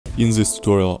In this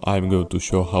tutorial I'm going to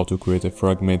show how to create a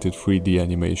fragmented 3D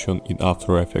animation in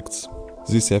After Effects.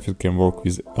 This effect can work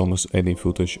with almost any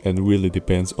footage and really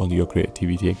depends on your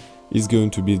creativity. It's going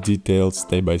to be a detailed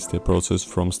step-by-step process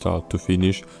from start to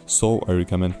finish, so I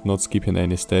recommend not skipping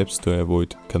any steps to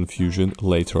avoid confusion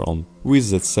later on. With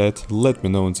that said, let me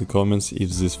know in the comments if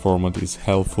this format is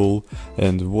helpful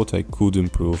and what I could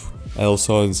improve.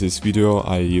 Also in this video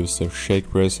I used a shake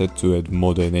preset to add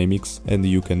more dynamics and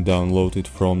you can download it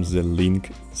from the link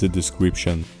in the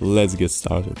description. Let's get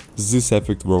started. This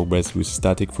effect works best with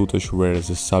static footage where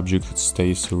the subject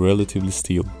stays relatively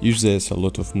still. If there's a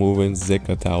lot of movement, the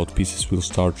cutout pieces will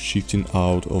start shifting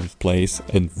out of place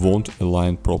and won't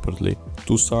align properly.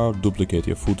 To start, duplicate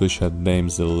your footage and name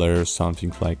the layer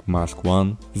something like mask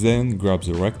 1, then grab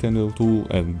the rectangle tool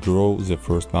and draw the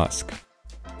first mask.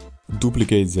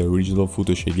 Duplicate the original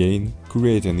footage again,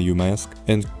 create a new mask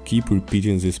and keep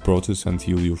repeating this process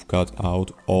until you've cut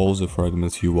out all the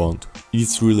fragments you want.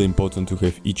 It's really important to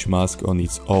have each mask on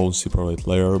its own separate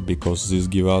layer because this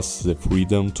gives us the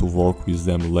freedom to work with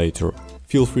them later.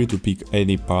 Feel free to pick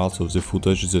any parts of the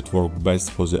footage that work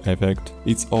best for the effect,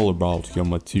 it's all about your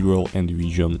material and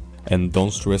vision. And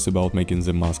don't stress about making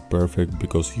the mask perfect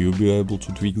because you'll be able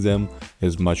to tweak them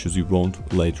as much as you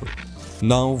want later.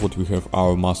 Now that we have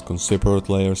our mask on separate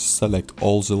layers, select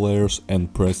all the layers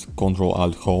and press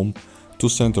Ctrl-Alt-Home to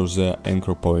center the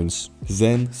anchor points.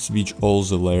 Then switch all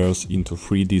the layers into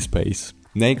 3D space.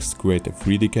 Next, create a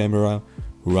 3D camera,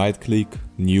 right-click,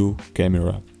 New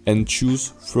Camera and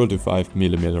choose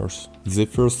 35mm. The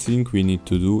first thing we need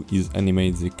to do is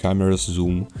animate the camera's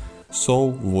zoom,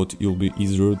 so that it'll be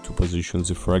easier to position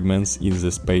the fragments in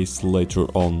the space later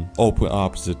on. Open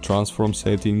up the transform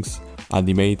settings,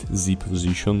 animate the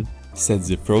position, set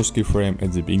the first keyframe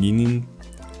at the beginning,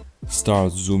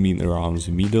 start zooming around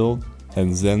the middle,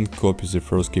 and then copy the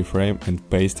first keyframe and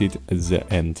paste it at the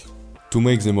end. To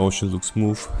make the motion look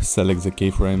smooth, select the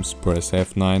keyframes, press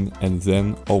F9 and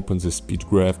then open the speed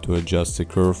graph to adjust the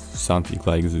curve, something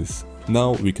like this.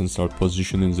 Now we can start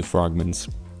positioning the fragments.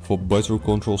 For better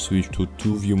control, switch to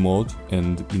 2 view mode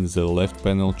and in the left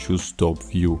panel choose top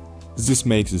view. This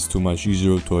makes it too much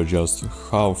easier to adjust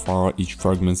how far each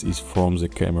fragment is from the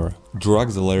camera. Drag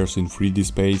the layers in 3D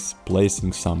space,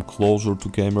 placing some closer to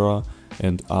camera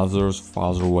and others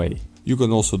farther away. You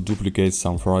can also duplicate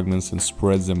some fragments and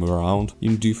spread them around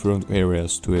in different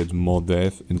areas to add more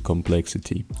depth and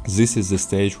complexity. This is the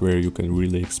stage where you can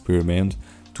really experiment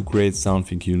to create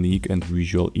something unique and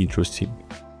visually interesting.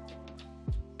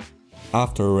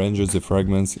 After arranging the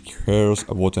fragments, here's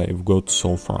what I've got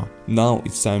so far. Now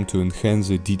it's time to enhance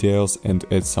the details and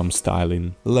add some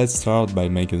styling. Let's start by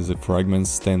making the fragments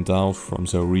stand out from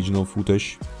the original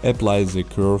footage. Apply the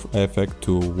curve effect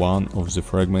to one of the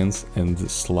fragments and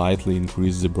slightly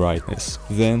increase the brightness.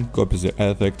 Then copy the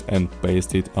effect and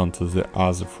paste it onto the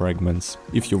other fragments.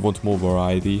 If you want more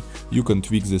variety, you can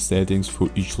tweak the settings for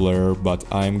each layer, but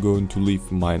I'm going to leave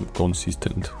mine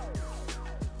consistent.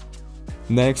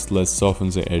 Next, let's soften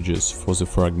the edges for the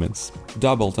fragments.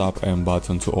 Double tap M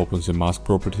button to open the mask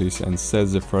properties and set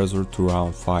the feather to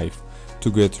around 5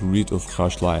 to get rid of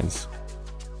harsh lines.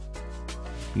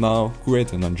 Now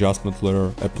create an adjustment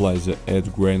layer, apply the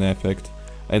add grain effect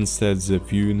and set the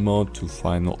viewing mode to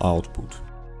final output.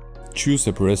 Choose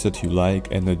a preset you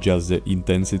like and adjust the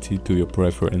intensity to your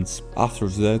preference. After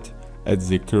that, add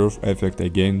the curve effect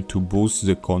again to boost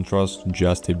the contrast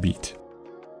just a bit.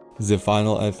 The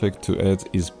final effect to add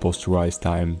is posterize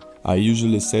time. I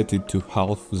usually set it to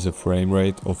half the frame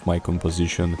rate of my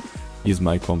composition. If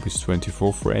my comp is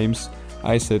 24 frames,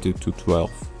 I set it to 12.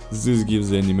 This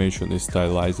gives the animation a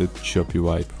stylized, choppy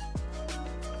vibe.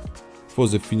 For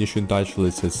the finishing touch,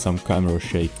 let's add some camera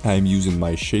shake. I am using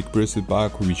my shake preset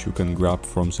pack, which you can grab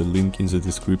from the link in the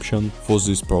description. For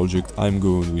this project I'm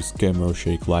going with camera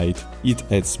shake light. It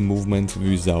adds movement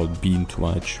without being too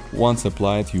much. Once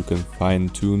applied, you can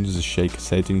fine-tune the shake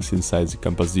settings inside the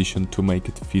composition to make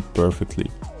it fit perfectly.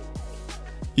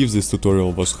 If this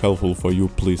tutorial was helpful for you,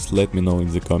 please let me know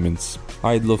in the comments.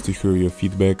 I'd love to hear your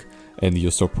feedback, and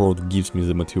your support gives me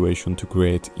the motivation to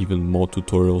create even more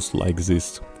tutorials like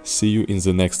this. See you in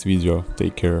the next video,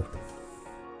 take care.